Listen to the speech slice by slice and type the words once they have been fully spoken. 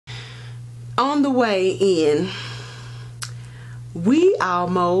On the way in, we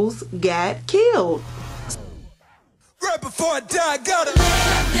almost got killed. Right before I die, I gotta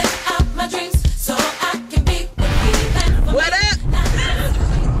live out my dreams so I can be what up?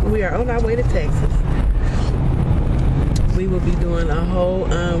 We are on our way to Texas. We will be doing a whole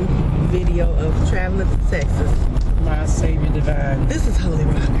video of traveling to Texas. My Savior Divine. This is Holy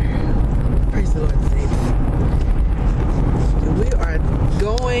Rocker. Praise the Lord and Savior. We are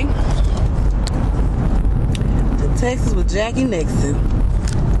going to Texas with Jackie Nixon.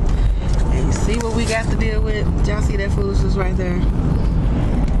 And you see what we got to deal with? Y'all see that foolishness right there?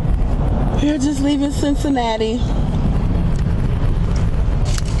 We're just leaving Cincinnati.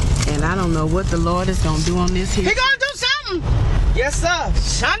 And I don't know what the Lord is going to do on this here. He gonna do something! Yes, sir.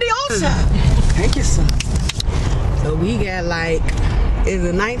 Shandy Osa. Thank you, sir. So we got like, is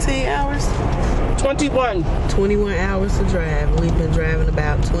it 19 hours? 21. 21 hours to drive. We've been driving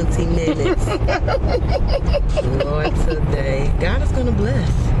about 20 minutes. Lord, today. God is going to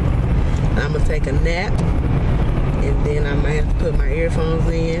bless. I'm going to take a nap. And then I might have to put my earphones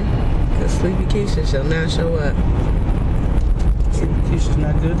in. Because Sleepy Keisha shall not show up. Keisha's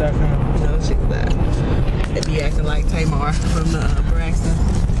not good, Dr. No, she's not. They be acting like Tamar from Braxton.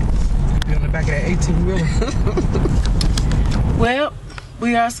 Be on the back of that 18-wheeler. Well,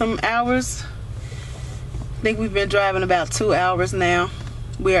 we are some hours. I think we've been driving about 2 hours now.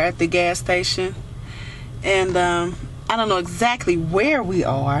 We are at the gas station. And I don't know exactly where we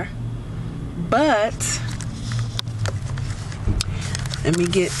are. But let me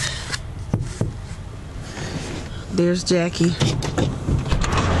get... There's Jackie.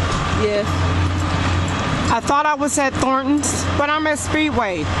 Yes. I thought I was at Thornton's, but I'm at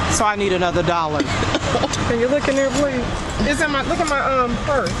Speedway, so I need another $1. Can you look in there, please? It's in my, look at my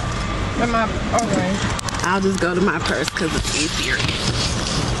purse. In my, okay. I'll just go to my purse because it's easier.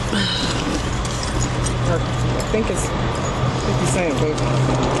 I think it's 50 cents, baby.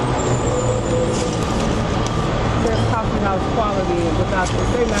 There's coffee house quality without, it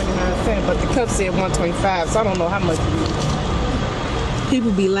say 99 cents, but the cup said 125, so I don't know how much it is.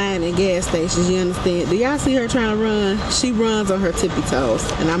 People be lying at gas stations, you understand? Do y'all see her trying to run? She runs on her tippy toes,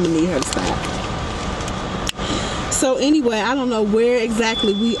 and I'm gonna need her to stop. So anyway, I don't know where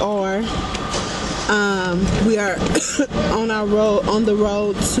exactly we are. We are on the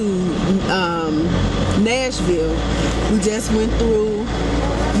road to Nashville. We just went through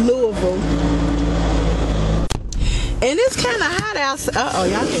Louisville. And it's kind of hot outside. Uh-oh,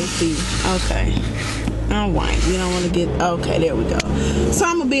 y'all can't see. Okay. All right, we don't want to get, okay, there we go. So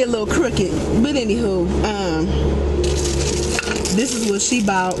I'm gonna be a little crooked, but anywho, this is what she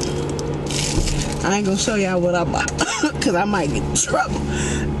bought. I ain't gonna show y'all what I bought, cause I might get in trouble.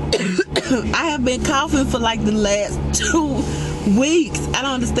 I have been coughing for like the last 2 weeks. I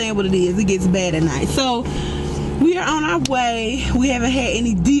don't understand what it is. It gets bad at night. So we are on our way. We haven't had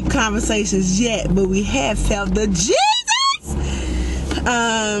any deep conversations yet, but we have felt the Jesus.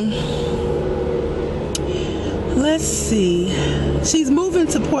 Let's see. She's moving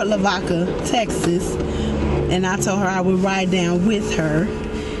to Port Lavaca, Texas, and I told her I would ride down with her.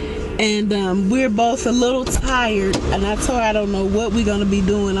 And we're both a little tired, and I told her I don't know what we're gonna be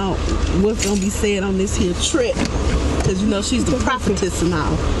doing on what's gonna be said on this here trip, because you know she's the prophetess and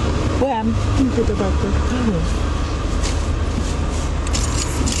all. What happened?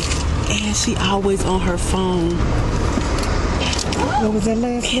 And she always on her phone. What was that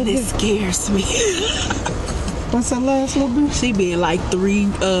last And little it scares me. What's that last little bit? She be in like 3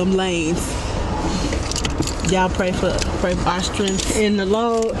 lanes. Y'all pray for our strength In the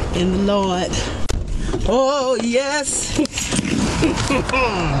Lord. in the Lord. Oh yes.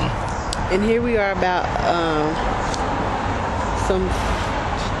 And here we are about some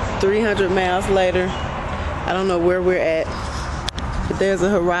 300 miles later. I don't know where we're at, but there's a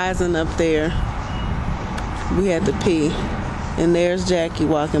horizon up there. We had to pee. And there's Jackie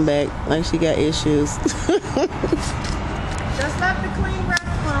walking back like she got issues. Just left the clean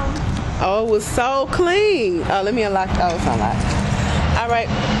restroom. Oh, it was so clean. Oh, let me unlock. Oh, it's unlocked. All right,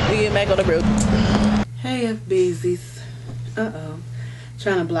 we get back on the road. Hey, FBZs. Uh-oh.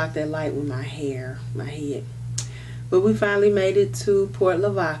 Trying to block that light with my hair, my head. But we finally made it to Port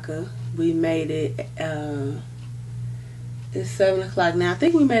Lavaca. We made it, it's 7 o'clock now. I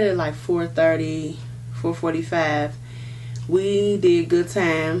think we made it like 4:30, 4:45. We did good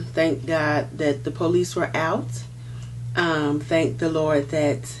time. Thank God that the police were out. Thank the Lord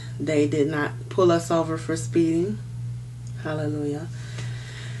that they did not pull us over for speeding. Hallelujah.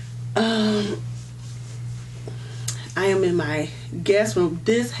 I am in my guest room.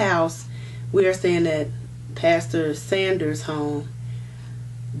 This house, we are staying at Pastor Sanders' home.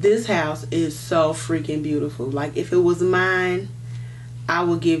 This house is so freaking beautiful. Like, if it was mine, I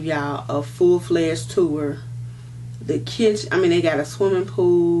would give y'all a full-fledged tour. The kitchen, I mean, they got a swimming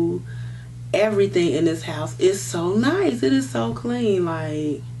pool. Everything in this house is so nice. It is so clean.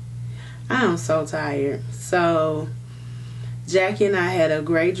 Like, I am so tired. So, Jackie and I had a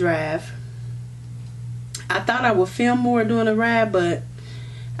great drive. I thought I would film more during the ride, but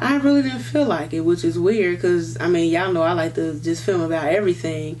I really didn't feel like it, which is weird because, I mean, y'all know I like to just film about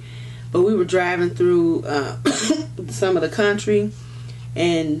everything. But we were driving through some of the country.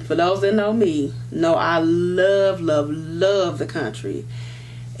 And for those that know me, know I love, love, love the country.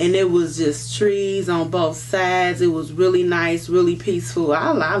 And it was just trees on both sides. It was really nice, really peaceful.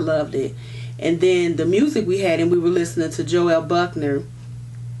 I loved it. And then the music we had, and we were listening to Joel Buckner.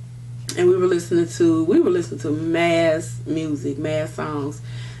 And we were listening to mass music, mass songs.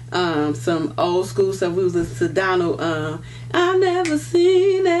 Some old school stuff. We was listening to Donald. I never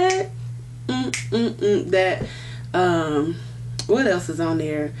seen that. What else is on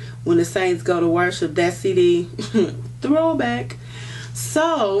there? When the Saints Go to Worship, that CD. Throwback.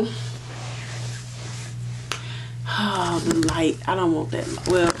 So, the light. I don't want that.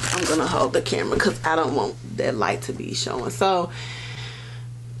 Well, I'm going to hold the camera because I don't want that light to be showing. So,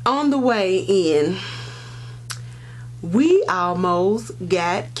 on the way in, we almost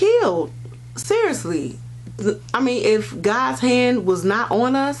got killed. Seriously. I mean, if God's hand was not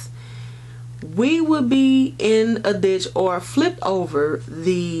on us, we would be in a ditch or flipped over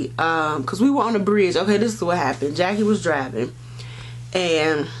the, because we were on a bridge. Okay, this is what happened. Jackie was driving.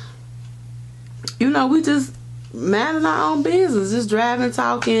 And, you know, we just minding our own business. Just driving,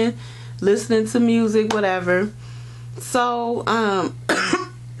 talking, listening to music, whatever. So,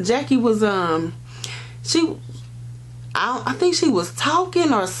 Jackie was, I think she was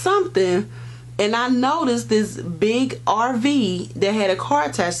talking or something. And I noticed this big RV that had a car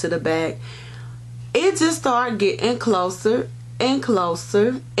attached to the back. It just started getting closer and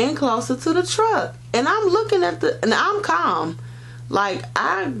closer and closer to the truck. And I'm looking at and I'm calm. Like,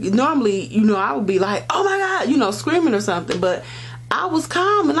 I normally, you know, I would be like, oh my God, you know, screaming or something. But I was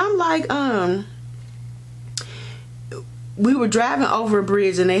calm, and I'm like, we were driving over a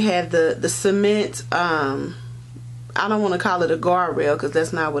bridge, and they had the cement, I don't want to call it a guardrail because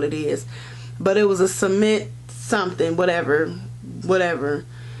that's not what it is. But it was a cement something, whatever.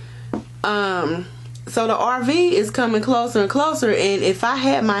 So the RV is coming closer and closer, and if I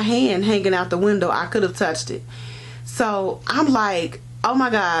had my hand hanging out the window, I could have touched it. So I'm like, oh my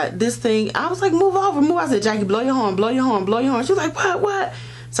God, this thing. I was like, move over, move. I said, Jackie, blow your horn, blow your horn, blow your horn. She was like, what?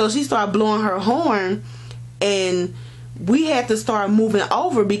 So she started blowing her horn, and we had to start moving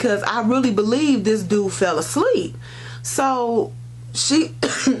over because I really believe this dude fell asleep. So she,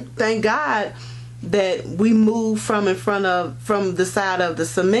 thank God that we moved from the side of the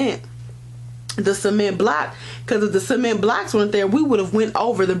cement block, because if the cement blocks weren't there, we would have went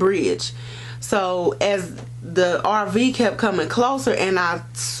over the bridge. So as the RV kept coming closer, and I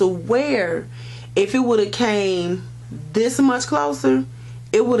swear if it would have came this much closer,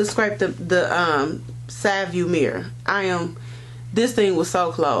 it would have scraped the side view mirror. This thing was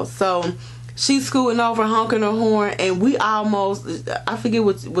so close. So she's scooting over, honking her horn, and we almost, I forget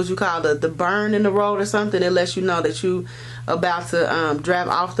what you call the burn in the road or something that lets you know that you about to drive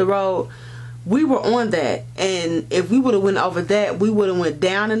off the road. We were on that, and if we would have went over that, we would have went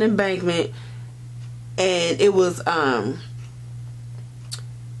down an embankment, and it was down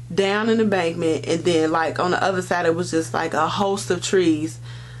an embankment, and then like on the other side it was just like a host of trees.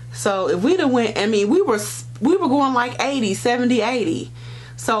 So if we'd have went, I mean, we were going like 80, 70, 80.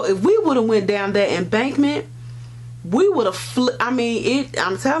 So if we would have went down that embankment, we would have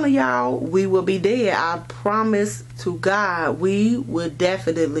I'm telling y'all, we would be dead. I promise to God, we would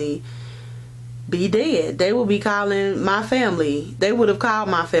definitely be dead. They would be calling my family. They would have called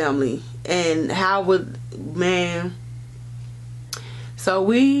my family. And how would, man. So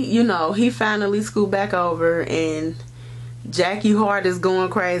we, you know, he finally scooped back over, and Jackie heart is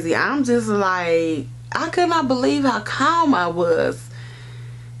going crazy. I'm just like, I could not believe how calm I was.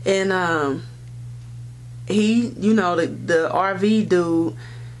 And he, you know, the RV dude,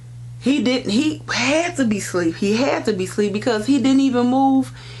 he had to be asleep. He had to be asleep because he didn't even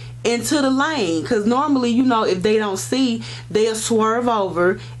move into the lane. Because normally, you know, if they don't see, they'll swerve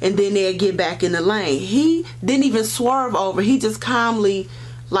over and then they'll get back in the lane. He didn't even swerve over. He just calmly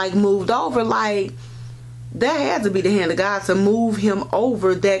like moved over. Like, that had to be the hand of God to move him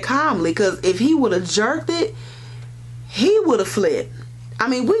over that calmly. Because if he would have jerked it, he would have flipped. I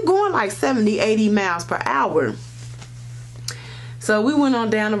mean, we're going like 70, 80 miles per hour. So we went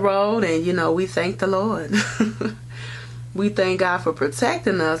on down the road, and, you know, we thanked the Lord. We thank God for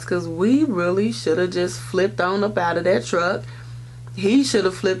protecting us, because we really should have just flipped on up out of that truck. He should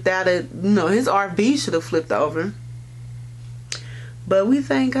have flipped out of, his RV should have flipped over. But we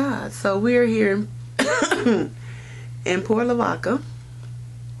thank God. So we're here in Port Lavaca.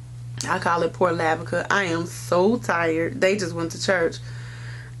 I call it Port Lavaca. I am so tired. They just went to church.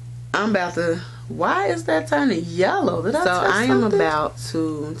 I'm about to... Why is that turning yellow? So I am about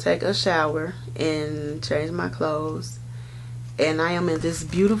to take a shower and change my clothes. And I am in this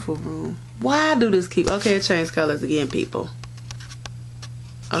beautiful room. Why do this keep... Okay, it changed colors again, people.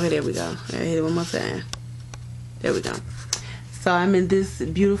 Okay, there we go. I hit it one more time. There we go. So I'm in this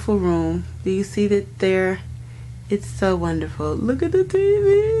beautiful room. Do you see that there? It's so wonderful. Look at the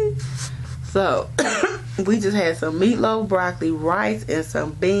TV. So, we just had some meatloaf, broccoli, rice, and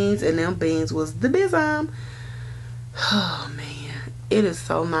some beans. And them beans was the bizarre. Oh, man. It is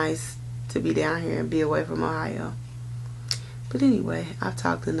so nice to be down here and be away from Ohio. But anyway, I've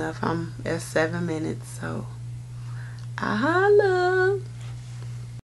talked enough. I'm at 7 minutes, so I holla.